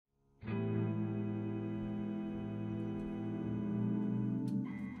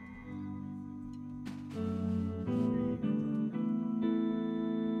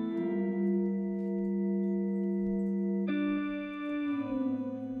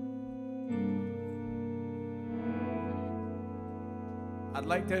I'd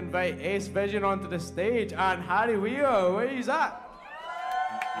like to invite Ace Vision onto the stage and Harry Wheel, where he's at?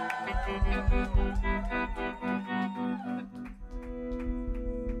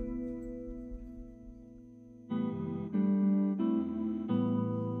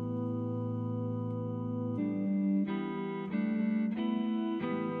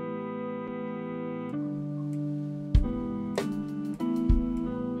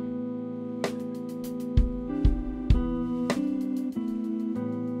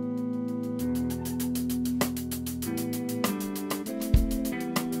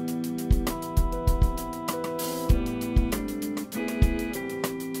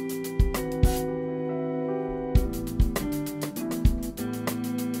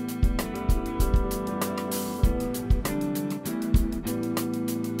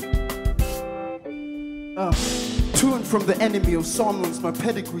 To and from the enemy of somnolence, my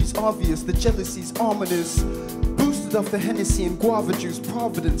pedigree's obvious, the jealousy's ominous. Boosted off the Hennessy and guava juice,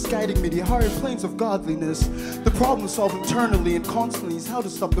 providence guiding me to higher planes of godliness. The problem solved internally and constantly is how to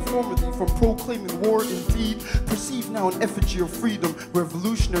stop the formerly from proclaiming war indeed. Perceived now an effigy of freedom,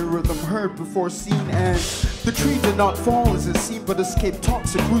 revolutionary rhythm heard before seen, and the tree did not fall as it seemed, but escaped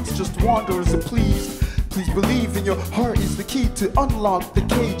toxic roots, just wanderers and pleased. Please believe in your heart is the key to unlock the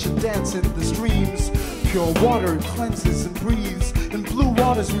cage and dance in the streams. Pure water cleanses and breathes. In blue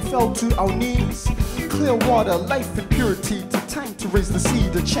waters we fell to our knees. Clear water, life and purity. To time to raise the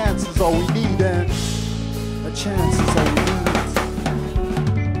seed. A chance is all we need, and a chance is all we need.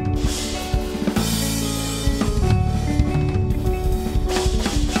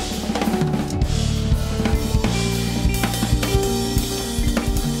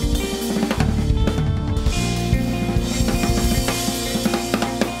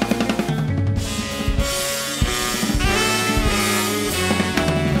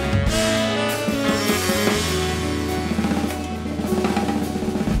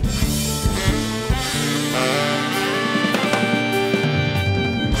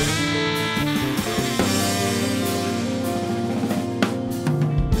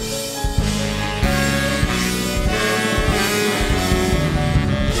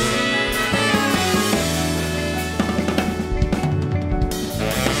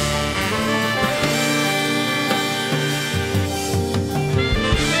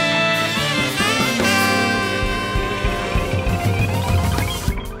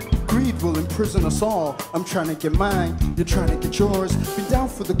 Prison us all. I'm trying to get mine, you're trying to get yours. Been down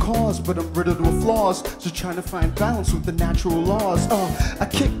for the cause, but I'm riddled with flaws. Just trying to find balance with the natural laws. I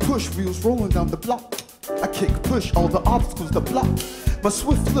kick push, wheels rolling down the block. I kick push, all the obstacles that block my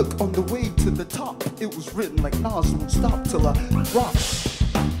swift look on the way to the top. It was written like Nas, won't stop till I drop.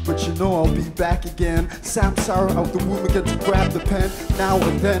 But you know I'll be back again. Samsara out the womb again to grab the pen. Now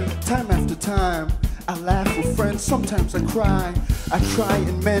and then, time after time, I laugh with friends, sometimes I cry. I try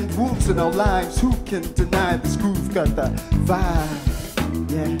and mend wounds in our lives. Who can deny this groove got that vibe?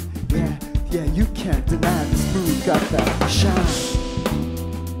 Yeah, you can't deny this groove got that shine.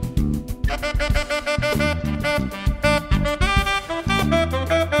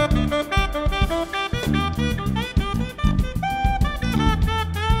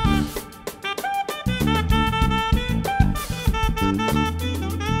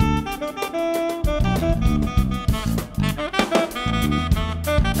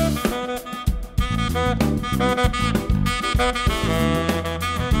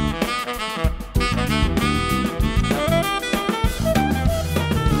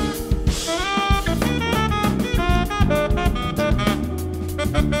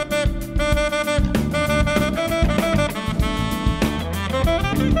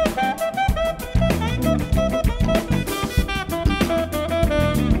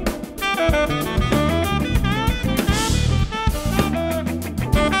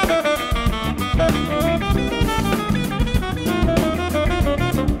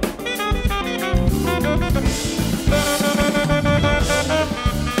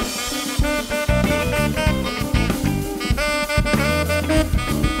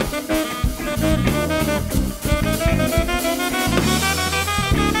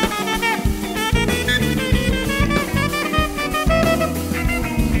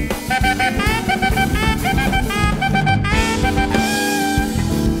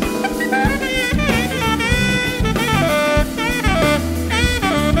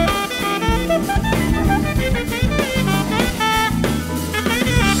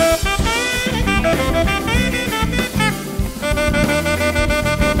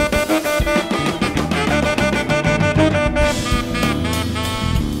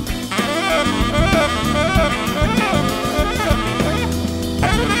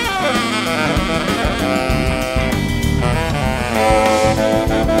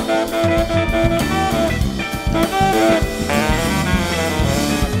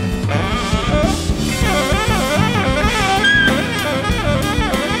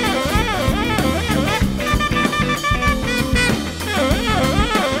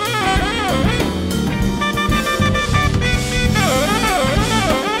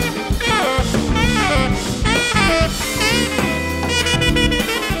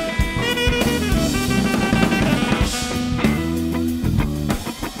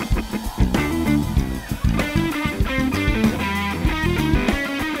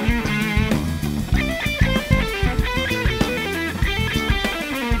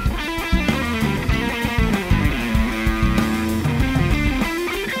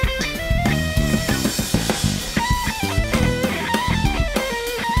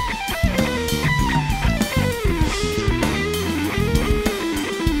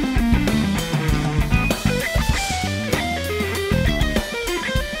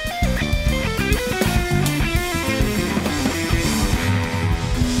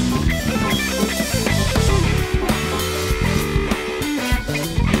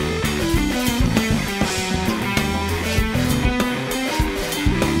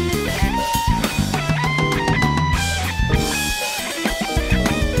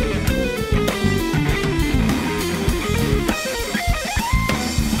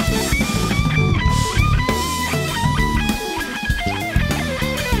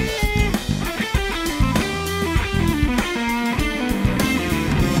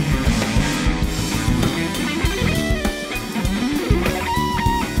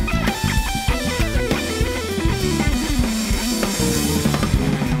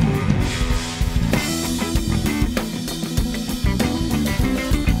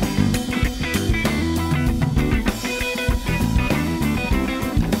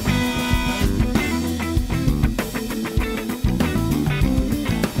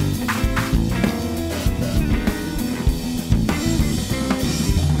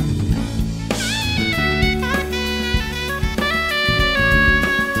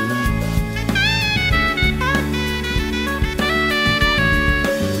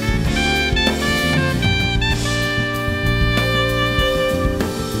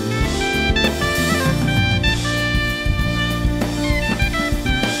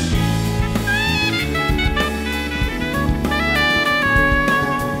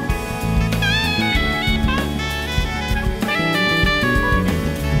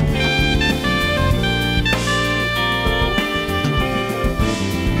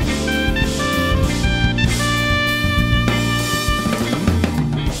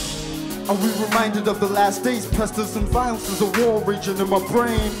 Reminded of the last days, pestilence and violence, there's a war raging in my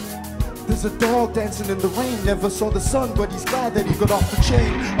brain. There's a dog dancing in the rain, never saw the sun, but he's glad that he got off the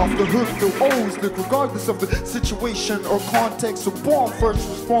chain. Off the hook, they'll always look, regardless of the situation or context. So born first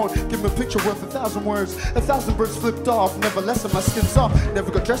respond, give me a picture worth 1,000 words. 1,000 birds flipped off, never lessen my skin's up. Never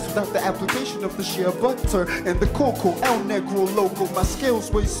got dressed without the application of the shea butter and the cocoa, El Negro logo. My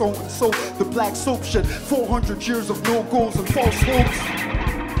scales weigh so and so, the black soap shed 400 years of no goals and false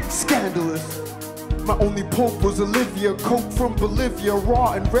hopes. Scandalous. My only pope was Olivia, coke from Bolivia,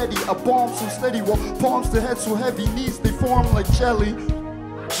 raw and ready, a bomb so steady, while palms to head so heavy, knees they form like jelly.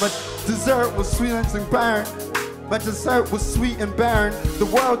 My dessert was sweet and barren. My dessert was sweet and barren. The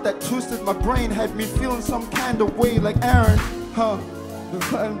world that twisted my brain had me feeling some kind of way like Aaron.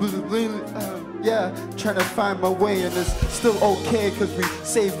 Yeah, trying to find my way, and it's still okay cause we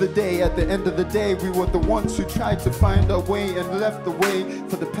saved the day. At the end of the day, we were the ones who tried to find our way and left the way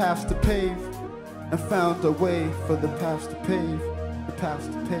for the paths to pave. And found a way for the paths to pave, the paths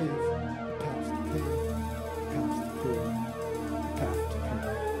to pave, the paths to pave, the paths to pave, the path to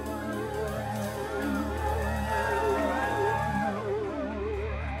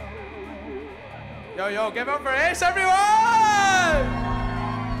pave. Yo, give up for Ace, everyone!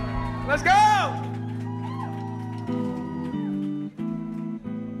 Let's go!